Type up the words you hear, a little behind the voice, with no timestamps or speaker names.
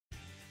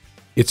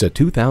It's a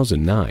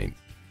 2009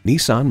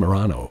 Nissan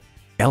Murano.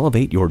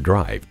 Elevate your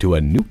drive to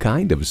a new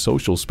kind of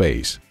social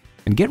space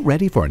and get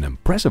ready for an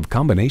impressive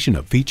combination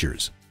of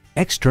features: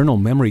 external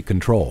memory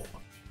control,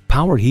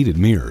 power heated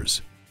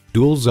mirrors,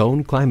 dual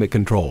zone climate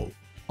control,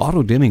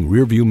 auto dimming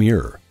rearview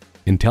mirror,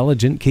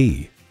 intelligent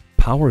key,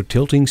 power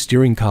tilting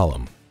steering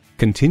column,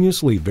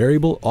 continuously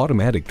variable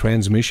automatic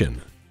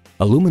transmission,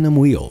 aluminum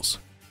wheels,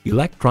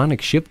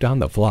 electronic shift on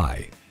the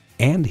fly,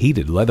 and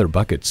heated leather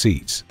bucket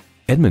seats.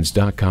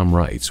 Edmunds.com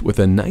writes, with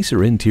a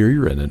nicer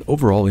interior and an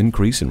overall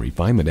increase in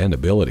refinement and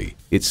ability,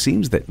 it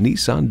seems that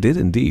Nissan did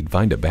indeed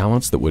find a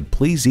balance that would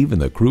please even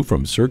the crew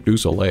from Cirque du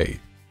Soleil.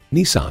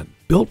 Nissan,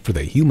 built for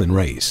the human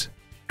race.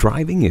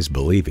 Driving is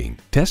believing.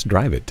 Test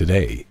drive it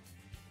today.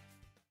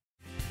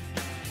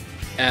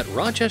 At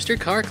Rochester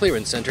Car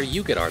Clearance Center,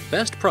 you get our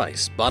best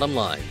price, bottom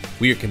line.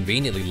 We are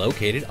conveniently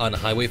located on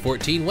Highway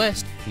 14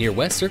 West, near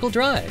West Circle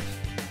Drive.